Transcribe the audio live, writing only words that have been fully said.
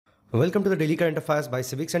Welcome to the Daily Current Affairs by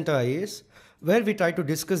Civic Center IAS, where we try to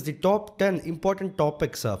discuss the top 10 important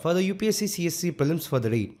topics for the UPSC CSE Prelims for the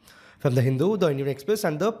day from the Hindu, the Indian Express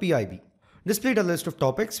and the PIB. Displayed a list of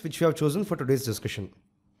topics which we have chosen for today's discussion.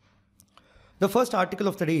 The first article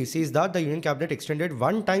of the day says that the Union Cabinet extended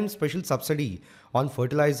one-time special subsidy on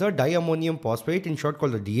fertilizer diammonium phosphate, in short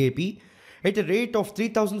called the DAP, at a rate of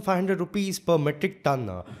 3,500 rupees per metric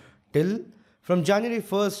ton till from January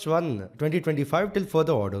 1st, 2025 till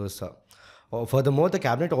further orders. Furthermore, the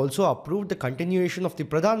Cabinet also approved the continuation of the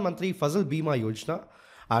Pradhan Mantri Fasal Bima Yojana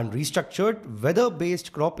and restructured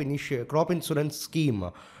weather-based crop insurance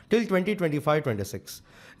scheme till 2025-26.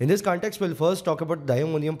 In this context, we'll first talk about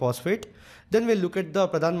diammonium phosphate, then we'll look at the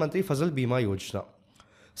Pradhan Mantri Fasal Bima Yojana.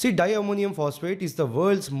 See, diammonium phosphate is the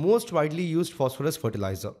world's most widely used phosphorus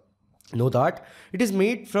fertilizer. Know that it is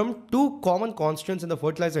made from two common constituents in the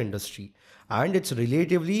fertilizer industry, and its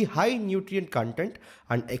relatively high nutrient content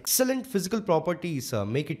and excellent physical properties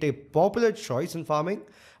make it a popular choice in farming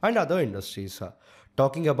and other industries.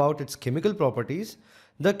 Talking about its chemical properties,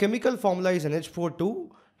 the chemical formula is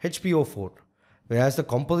NH4,2HPO4, whereas the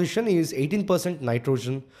composition is 18%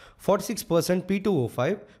 nitrogen, 46%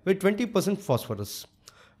 P2O5 with 20% phosphorus.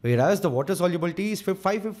 Whereas the water solubility is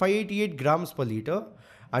 588 grams per liter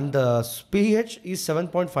and the pH is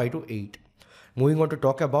 7.5 to 8. Moving on to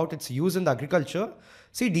talk about its use in the agriculture.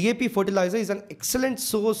 See, DAP fertilizer is an excellent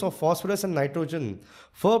source of phosphorus and nitrogen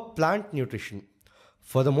for plant nutrition.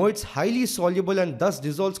 Furthermore, it's highly soluble and thus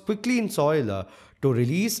dissolves quickly in soil to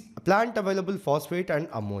release plant available phosphate and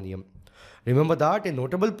ammonium. Remember that a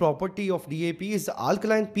notable property of DAP is the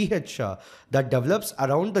alkaline pH that develops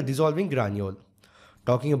around the dissolving granule.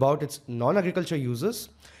 Talking about its non-agriculture uses,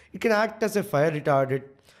 it can act as a fire retardant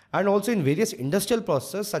and also in various industrial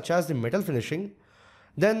processes such as the metal finishing,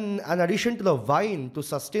 then an addition to the wine to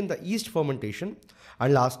sustain the yeast fermentation,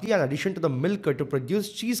 and lastly an addition to the milk to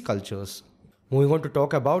produce cheese cultures. Moving on to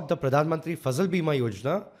talk about the Pradhan Mantri Fasal Bima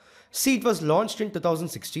Yojana. See, it was launched in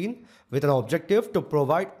 2016 with an objective to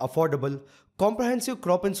provide affordable, comprehensive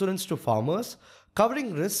crop insurance to farmers,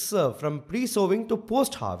 covering risks from pre-sowing to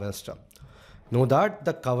post-harvest. Know that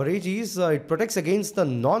the coverage is, it protects against the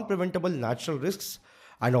non-preventable natural risks,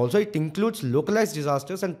 and also it includes localized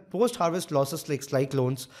disasters and post-harvest losses like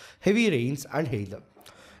cyclones, heavy rains and hail.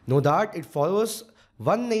 Know that it follows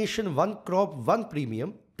one nation, one crop, one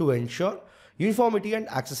premium to ensure uniformity and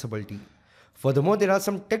accessibility. Furthermore, there are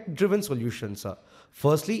some tech-driven solutions.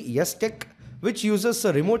 Firstly, YesTech, which uses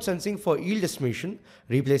remote sensing for yield estimation,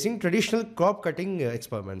 replacing traditional crop cutting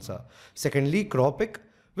experiments. Secondly, Cropic,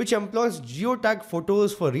 which employs geotag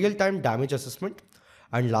photos for real-time damage assessment.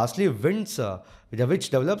 And lastly, Winds, which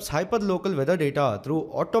develops hyperlocal weather data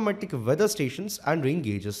through automatic weather stations and rain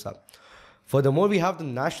gauges. Furthermore, we have the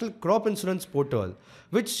National Crop Insurance Portal,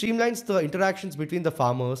 which streamlines the interactions between the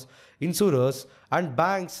farmers, insurers, and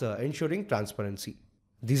banks, ensuring transparency.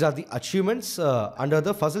 These are the achievements under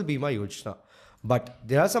the Fasal Bima Yojana. But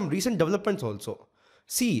there are some recent developments also.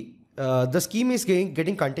 See, the scheme is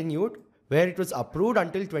getting continued, where it was approved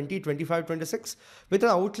until 2025-26 with an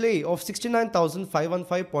outlay of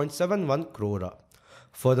 69,515.71 crore.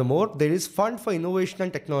 Furthermore, there is Fund for Innovation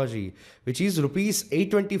and Technology, which is rupees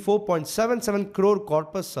 824.77 crore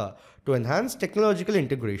corpus to enhance technological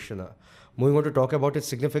integration. Moving on to talk about its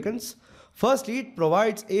significance. Firstly, it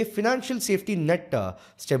provides a financial safety net,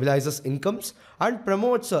 stabilizes incomes, and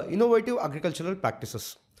promotes innovative agricultural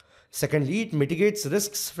practices. Secondly, it mitigates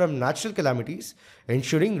risks from natural calamities,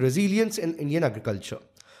 ensuring resilience in Indian agriculture.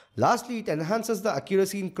 Lastly, it enhances the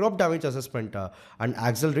accuracy in crop damage assessment and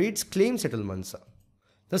accelerates claim settlements.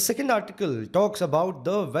 The second article talks about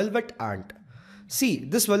the velvet ant. See,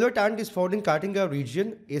 this velvet ant is found in Caatinga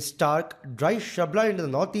region, a stark, dry shrubland in the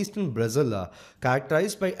northeastern Brazil,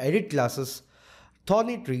 characterized by arid grasses,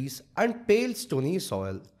 thorny trees, and pale stony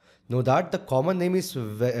soil. Know that the common name is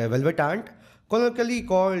velvet ant, colloquially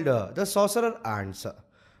called the sorcerer ants.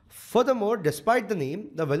 Furthermore, despite the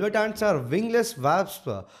name, the velvet ants are wingless wasps,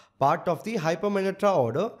 part of the Hypermenetra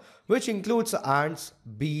order, which includes ants,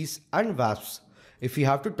 bees, and wasps. If we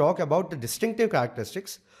have to talk about the distinctive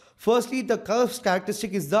characteristics, firstly, the first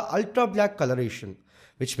characteristic is the ultra-black coloration,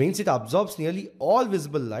 which means it absorbs nearly all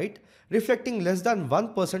visible light, reflecting less than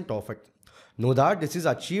 1% of it. Know that this is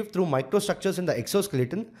achieved through microstructures in the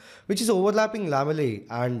exoskeleton, which is overlapping lamellae,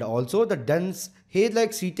 and also the dense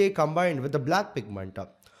hair-like setae combined with the black pigment.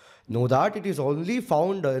 Know that it is only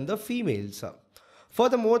found in the females.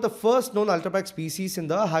 Furthermore, the first known ultra-black species in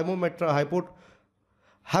the Hymenoptera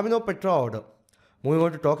order. Moving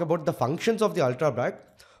on to talk about the functions of the ultra-black.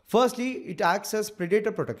 Firstly, it acts as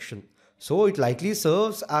predator protection. So it likely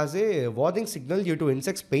serves as a warning signal due to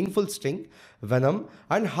insects' painful sting, venom,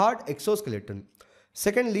 and hard exoskeleton.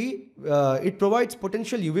 Secondly, it provides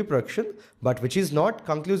potential UV protection, but which is not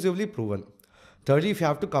conclusively proven. Thirdly, if you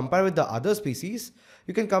have to compare with the other species,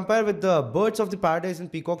 you can compare with the birds of the paradise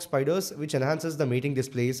and peacock spiders, which enhances the mating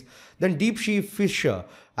displays. Then deep sea fish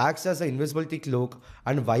acts as an invisibility cloak,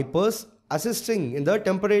 and vipers assisting in the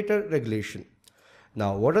temperature regulation.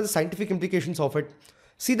 Now, what are the scientific implications of it?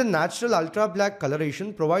 See, the natural ultra black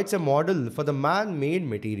coloration provides a model for the man-made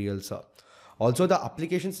materials. Also, the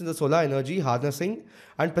applications in the solar energy harnessing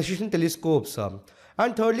and precision telescopes.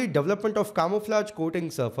 And thirdly, development of camouflage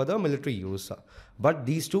coatings for the military use. But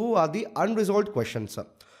these two are the unresolved questions.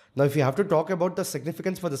 Now, if you have to talk about the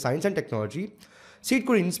significance for the science and technology, see, it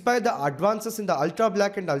could inspire the advances in the ultra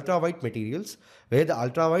black and ultra white materials, where the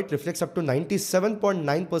ultra white reflects up to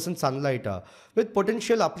 97.9% sunlight, with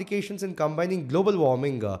potential applications in combining global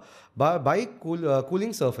warming by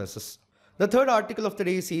cooling surfaces. The third article of the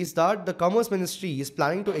day says that the Commerce Ministry is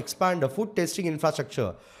planning to expand the food testing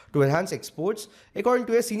infrastructure to enhance exports, according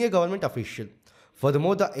to a senior government official.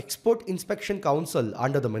 Furthermore, the Export Inspection Council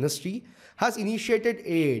under the ministry has initiated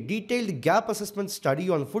a detailed gap assessment study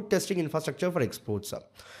on food testing infrastructure for exports.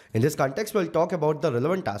 In this context, we'll talk about the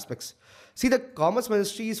relevant aspects. See, the Commerce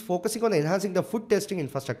Ministry is focusing on enhancing the food testing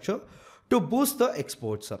infrastructure to boost the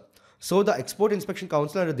exports. So the Export Inspection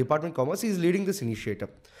Council under the Department of Commerce is leading this initiative.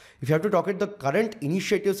 If you have to talk about the current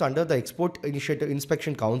initiatives under the Export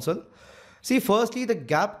Inspection Council, see, firstly, the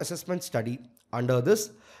gap assessment study. Under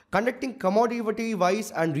this, conducting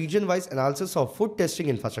commodity-wise and region-wise analysis of food testing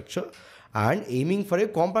infrastructure and aiming for a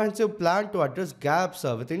comprehensive plan to address gaps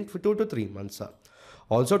within 2 to 3 months.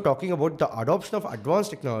 Also talking about the adoption of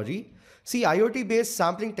advanced technology, see, IoT-based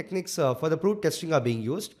sampling techniques for the food testing are being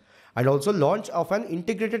used, and also launch of an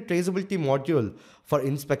integrated traceability module for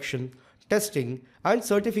inspection, testing, and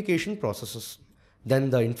certification processes. Then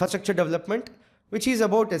the infrastructure development, which is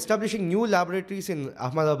about establishing new laboratories in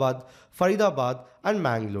Ahmedabad, Faridabad, and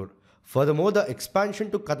Mangalore. Furthermore, the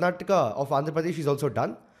expansion to Karnataka of Andhra Pradesh is also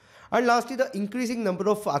done. And lastly, the increasing number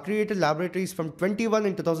of accredited laboratories from 21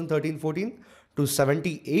 in 2013-14 to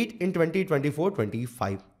 78 in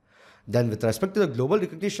 2024-25. Then with respect to the global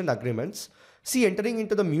recognition agreements, see, entering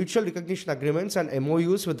into the mutual recognition agreements and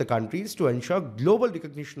MOUs with the countries to ensure global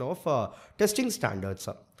recognition of testing standards.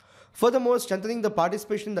 Furthermore, strengthening the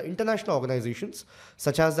participation in the international organizations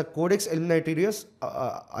such as the Codex Alimentarius,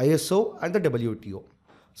 ISO, and the WTO.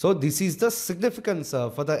 So this is the significance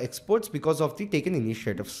for the exports because of the taken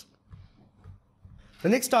initiatives. The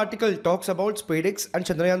next article talks about SpaDeX and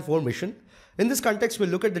Chandrayaan-4 mission. In this context, we'll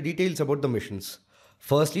look at the details about the missions.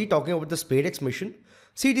 Firstly, talking about the SpaDeX mission.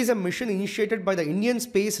 See, it is a mission initiated by the Indian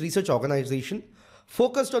Space Research Organization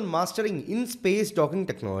focused on mastering in-space docking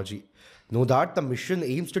technology. Know that the mission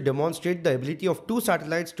aims to demonstrate the ability of two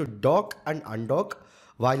satellites to dock and undock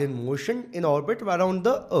while in motion in orbit around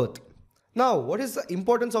the Earth. Now, what is the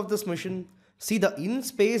importance of this mission? See, the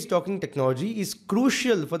in-space docking technology is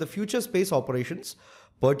crucial for the future space operations,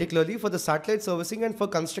 particularly for the satellite servicing and for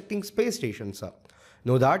constructing space stations.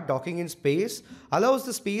 Know that docking in space allows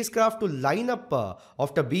the spacecraft to line up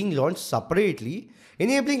after being launched separately,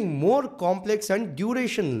 enabling more complex and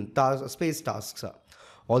duration space tasks.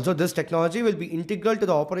 Also, this technology will be integral to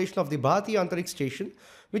the operation of the Bharatiya Antariksh Station,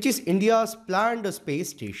 which is India's planned space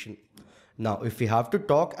station. Now, if we have to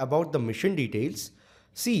talk about the mission details,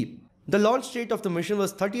 see, the launch date of the mission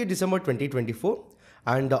was 30th December 2024.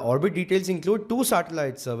 And the orbit details include two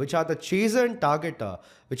satellites, which are the Chaser and Target,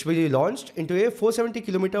 which will be launched into a 470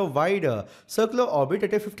 km wide circular orbit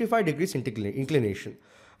at a 55 degrees inclination.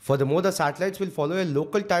 Furthermore, the satellites will follow a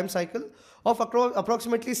local time cycle of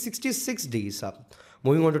approximately 66 days.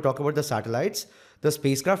 Moving on to talk about the satellites, the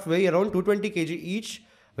spacecraft weigh around 220 kg each,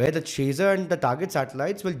 where the Chaser and the Target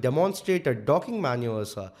satellites will demonstrate docking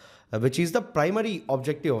maneuvers, which is the primary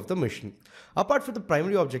objective of the mission. Apart from the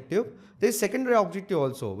primary objective, there is secondary objective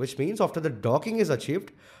also, which means after the docking is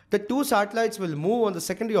achieved, the two satellites will move on the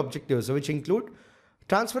secondary objectives, which include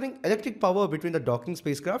transferring electric power between the docking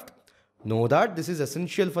spacecraft. Know that this is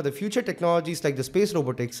essential for the future technologies like the space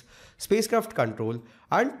robotics, spacecraft control,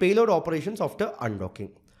 and payload operations after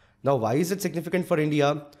undocking. Now, why is it significant for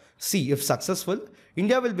India? See, if successful,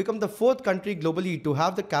 India will become the fourth country globally to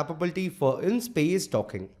have the capability for in-space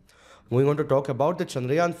docking. Moving on to talk about the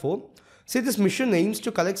Chandrayaan-4. See, this mission aims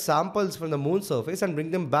to collect samples from the moon's surface and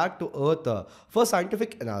bring them back to Earth for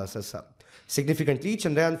scientific analysis. Significantly,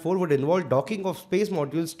 Chandrayaan-4 would involve docking of space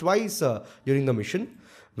modules twice during the mission,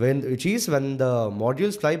 which is when the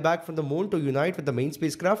modules fly back from the moon to unite with the main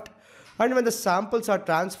spacecraft and when the samples are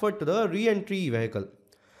transferred to the re-entry vehicle.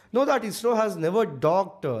 Know that ISRO has never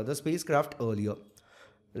docked the spacecraft earlier.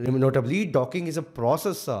 Notably, docking is a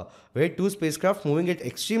process where two spacecraft moving at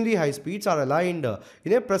extremely high speeds are aligned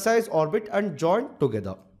in a precise orbit and joined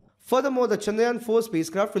together. Furthermore, the Chandrayaan-4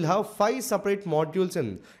 spacecraft will have 5 separate modules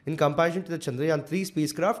in comparison to the Chandrayaan-3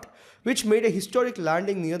 spacecraft, which made a historic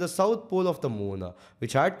landing near the south pole of the moon,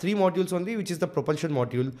 which had 3 modules only, which is the propulsion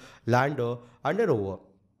module, lander and a rover.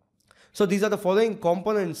 So these are the following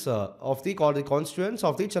components of the constituents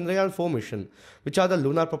of the Chandrayaan-4 mission, which are the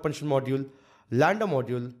lunar propulsion module, lander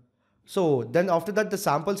module. So then after that the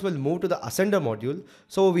samples will move to the ascender module.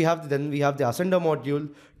 So we have the ascender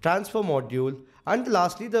module, transfer module, and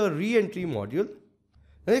lastly the re-entry module.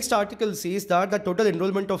 The next article says that the total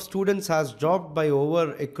enrollment of students has dropped by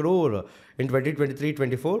over a crore in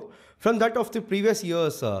 2023-24 from that of the previous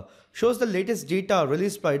years, shows the latest data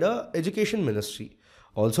released by the Education Ministry.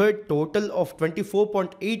 Also, a total of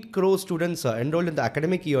 24.8 crore students enrolled in the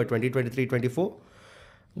academic year 2023-24.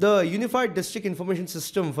 The Unified District Information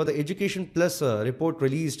System for the Education Plus report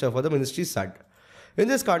released for the ministry said. In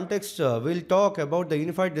this context, we'll talk about the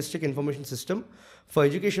Unified District Information System for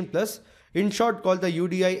Education Plus, in short called the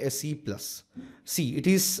UDISE Plus. See, it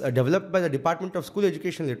is developed by the Department of School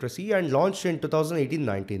Education Literacy and launched in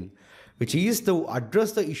 2018-19, which is to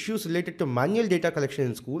address the issues related to manual data collection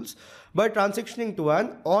in schools by transitioning to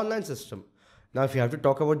an online system. Now, if you have to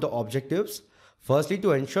talk about the objectives, firstly,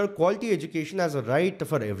 to ensure quality education as a right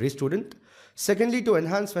for every student. Secondly, to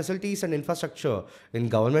enhance facilities and infrastructure in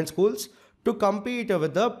government schools to compete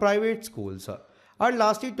with the private schools. And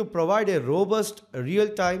lastly, to provide a robust,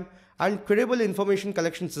 real-time and credible information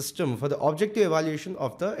collection system for the objective evaluation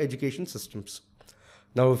of the education systems.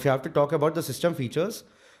 Now, if you have to talk about the system features,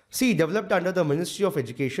 see, developed under the Ministry of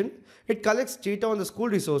Education, it collects data on the school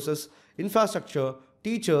resources, infrastructure,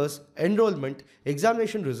 teachers, enrollment,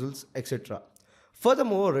 examination results, etc.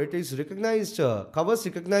 Furthermore, it is covers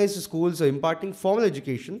recognized schools imparting formal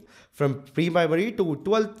education from pre-primary to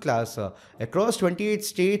 12th class across 28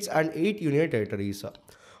 states and 8 union territories.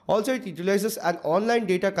 Also, it utilizes an online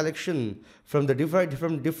data collection from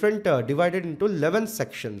different divided into 11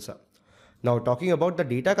 sections. Now, talking about the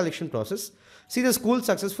data collection process, see, the school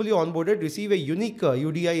successfully onboarded receive a unique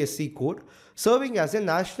UDISE code serving as a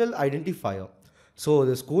national identifier. So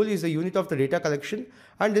the school is the unit of the data collection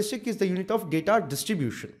and district is the unit of data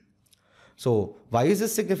distribution. So why is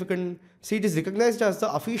this significant? See, it is recognized as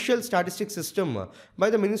the official statistics system by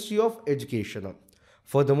the Ministry of Education.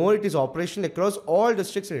 Furthermore, it is operational across all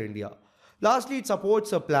districts in India. Lastly, it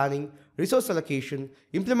supports planning, resource allocation,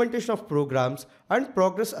 implementation of programs and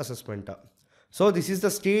progress assessment. So this is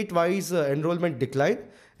the state-wise enrollment decline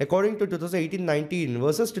according to 2018-19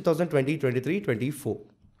 versus 2020-23-24.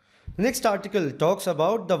 The next article talks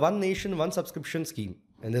about the One Nation, One Subscription scheme.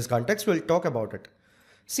 In this context, we'll talk about it.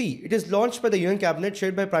 See, it is launched by the UN Cabinet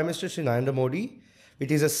chaired by Prime Minister Shri Narendra Modi.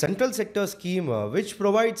 It is a central sector scheme which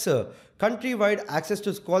provides country-wide access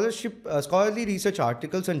to scholarly research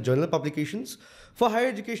articles and journal publications for higher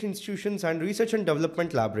education institutions and research and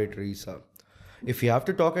development laboratories. If you have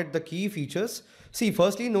to talk at the key features, see,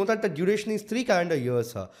 firstly, know that the duration is 3 calendar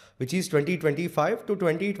years, which is 2025 to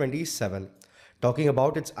 2027. Talking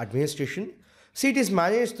about its administration, see, it is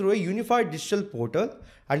managed through a unified digital portal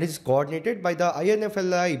and is coordinated by the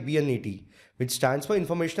INFLI BNET, which stands for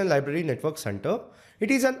Informational Library Network Center. It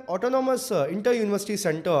is an autonomous inter-university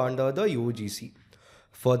center under the UGC.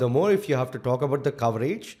 Furthermore, if you have to talk about the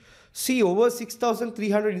coverage, see, over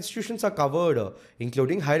 6,300 institutions are covered,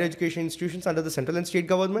 including higher education institutions under the central and state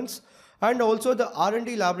governments, and also the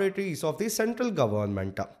R&D laboratories of the central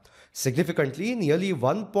government. Significantly, nearly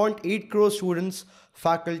 1.8 crore students,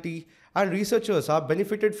 faculty, and researchers are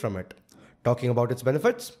benefited from it. Talking about its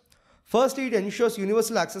benefits, firstly, it ensures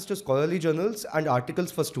universal access to scholarly journals and articles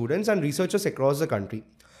for students and researchers across the country.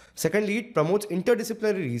 Secondly, it promotes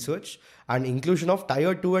interdisciplinary research and inclusion of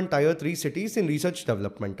Tier 2 and Tier 3 cities in research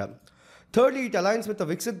development. Thirdly, it aligns with the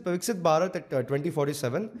Viksit Bharat at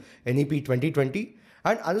 2047, NEP 2020,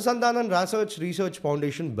 and Anusandhan and Research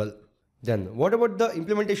Foundation Bill. Then, what about the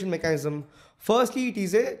implementation mechanism? Firstly, it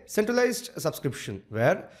is a centralized subscription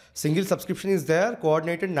where single subscription is there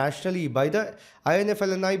coordinated nationally by the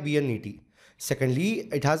INFLNI BNET. Secondly,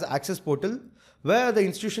 it has access portal where the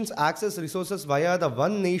institutions access resources via the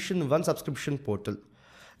One Nation, One Subscription portal.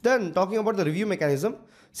 Then, talking about the review mechanism,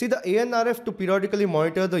 see, the ANRF to periodically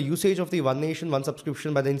monitor the usage of the One Nation, One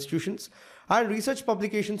Subscription by the institutions and research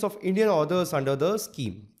publications of Indian authors under the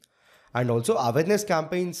scheme. And also awareness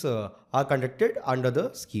campaigns are conducted under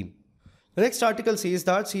the scheme. The next article says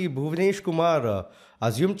that Sri Bhuvanesh Kumar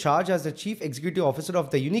assumed charge as the Chief Executive Officer of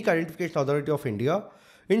the Unique Identification Authority of India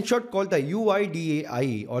in short called the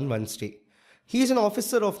UIDAI, on Wednesday. He is an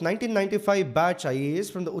officer of 1995 batch IAS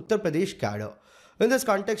from the Uttar Pradesh cadre. In this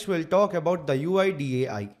context, we will talk about the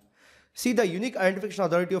UIDAI. See, the Unique Identification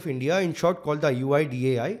Authority of India, in short called the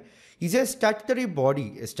UIDAI, is a statutory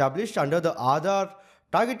body established under the Aadhaar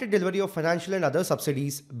Targeted Delivery of Financial and Other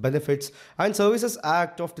Subsidies, Benefits and Services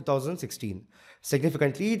Act of 2016.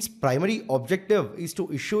 Significantly, its primary objective is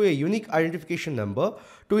to issue a unique identification number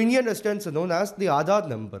to Indian residents known as the Aadhaar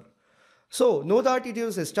number. So, know that it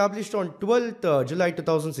was established on 12th July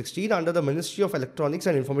 2016 under the Ministry of Electronics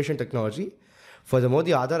and Information Technology. Furthermore,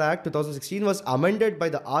 the Aadhaar Act 2016 was amended by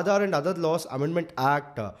the Aadhaar and Other Laws Amendment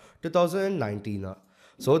Act 2019.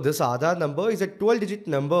 So, this Aadhaar number is a 12-digit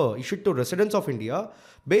number issued to residents of India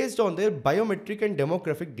based on their biometric and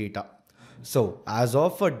demographic data. So, as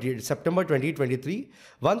of September 2023,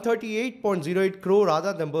 138.08 crore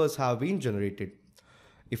Aadhaar numbers have been generated.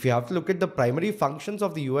 If you have to look at the primary functions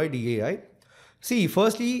of the UIDAI, see,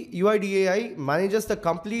 firstly, UIDAI manages the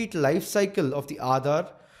complete life cycle of the Aadhaar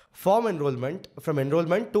from enrollment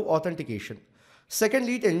to authentication.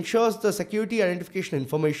 Secondly, it ensures the security identification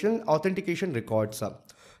information authentication records.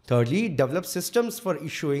 Thirdly, it develops systems for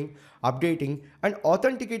issuing, updating and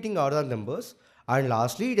authenticating Aadhaar numbers. And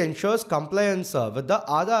lastly, it ensures compliance with the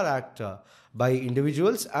Aadhaar Act by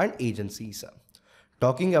individuals and agencies.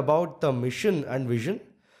 Talking about the mission and vision,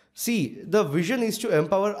 see, the vision is to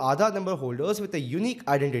empower Aadhaar number holders with a unique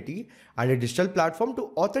identity and a digital platform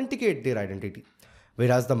to authenticate their identity.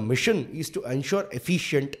 Whereas the mission is to ensure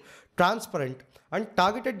efficient, transparent and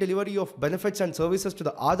targeted delivery of benefits and services to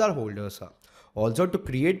the Aadhaar holders. Also to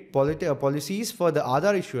create policies for the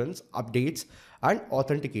Aadhaar issuance, updates and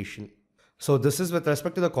authentication. So this is with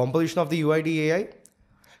respect to the composition of the UIDAI.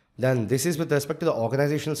 Then this is with respect to the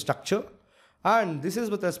organizational structure. And this is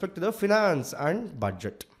with respect to the finance and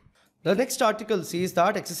budget. The next article says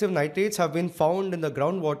that excessive nitrates have been found in the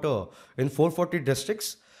groundwater in 440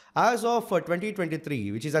 districts as of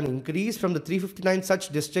 2023, which is an increase from the 359 such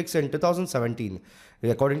districts in 2017,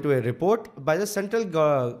 according to a report by the Central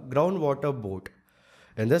Groundwater Board.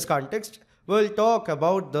 In this context, we'll talk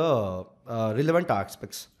about the relevant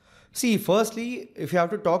aspects. See, firstly, if you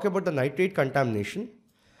have to talk about the nitrate contamination,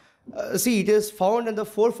 see, it is found in the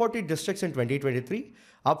 440 districts in 2023,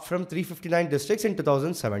 up from 359 districts in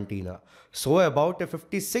 2017. So, about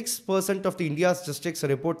 56% of the India's districts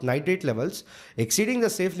report nitrate levels exceeding the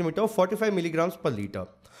safe limit of 45 milligrams per liter.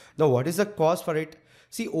 Now, what is the cause for it?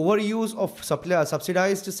 See, overuse of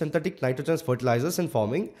subsidized synthetic nitrogen fertilizers in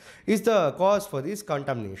farming is the cause for this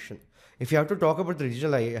contamination. If you have to talk about the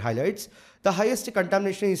regional highlights, the highest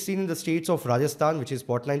contamination is seen in the states of Rajasthan, which is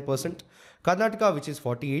 49%, Karnataka, which is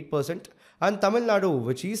 48%, and Tamil Nadu,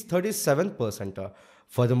 which is 37%.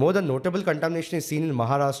 Furthermore, the notable contamination is seen in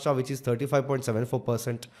Maharashtra, which is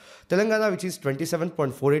 35.74%, Telangana, which is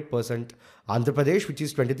 27.48%, Andhra Pradesh, which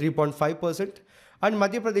is 23.5%, and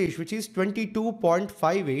Madhya Pradesh, which is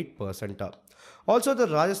 22.58%. Also, the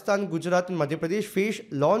Rajasthan, Gujarat, and Madhya Pradesh face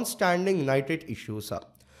long-standing nitrate issues.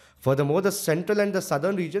 Furthermore, the central and the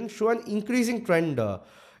southern regions show an increasing trend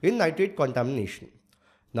in nitrate contamination.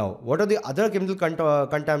 Now, what are the other chemical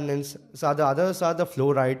contaminants? So the others are the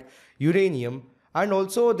fluoride, uranium, and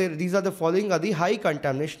also these are the following are the high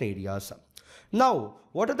contamination areas. Now,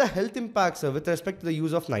 what are the health impacts with respect to the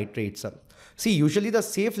use of nitrates? See, usually the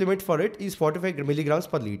safe limit for it is 45 milligrams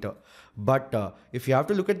per liter. But if you have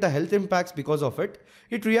to look at the health impacts because of it,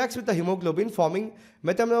 it reacts with the hemoglobin forming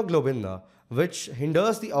methemoglobin, which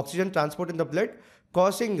hinders the oxygen transport in the blood,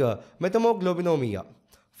 causing methemoglobinemia.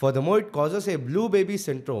 Furthermore, it causes a blue baby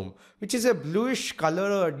syndrome, which is a bluish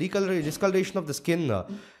color discoloration of the skin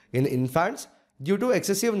in infants due to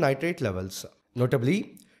excessive nitrate levels.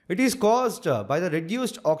 Notably, it is caused by the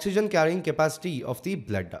reduced oxygen carrying capacity of the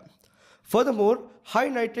blood. Furthermore, high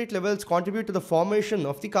nitrate levels contribute to the formation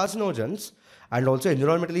of the carcinogens, and also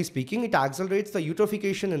environmentally speaking, it accelerates the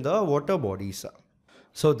eutrophication in the water bodies.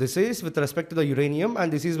 So this is with respect to the uranium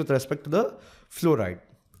and this is with respect to the fluoride.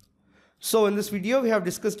 So in this video, we have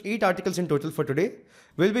discussed 8 articles in total for today.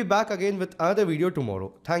 We'll be back again with another video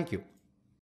tomorrow. Thank you.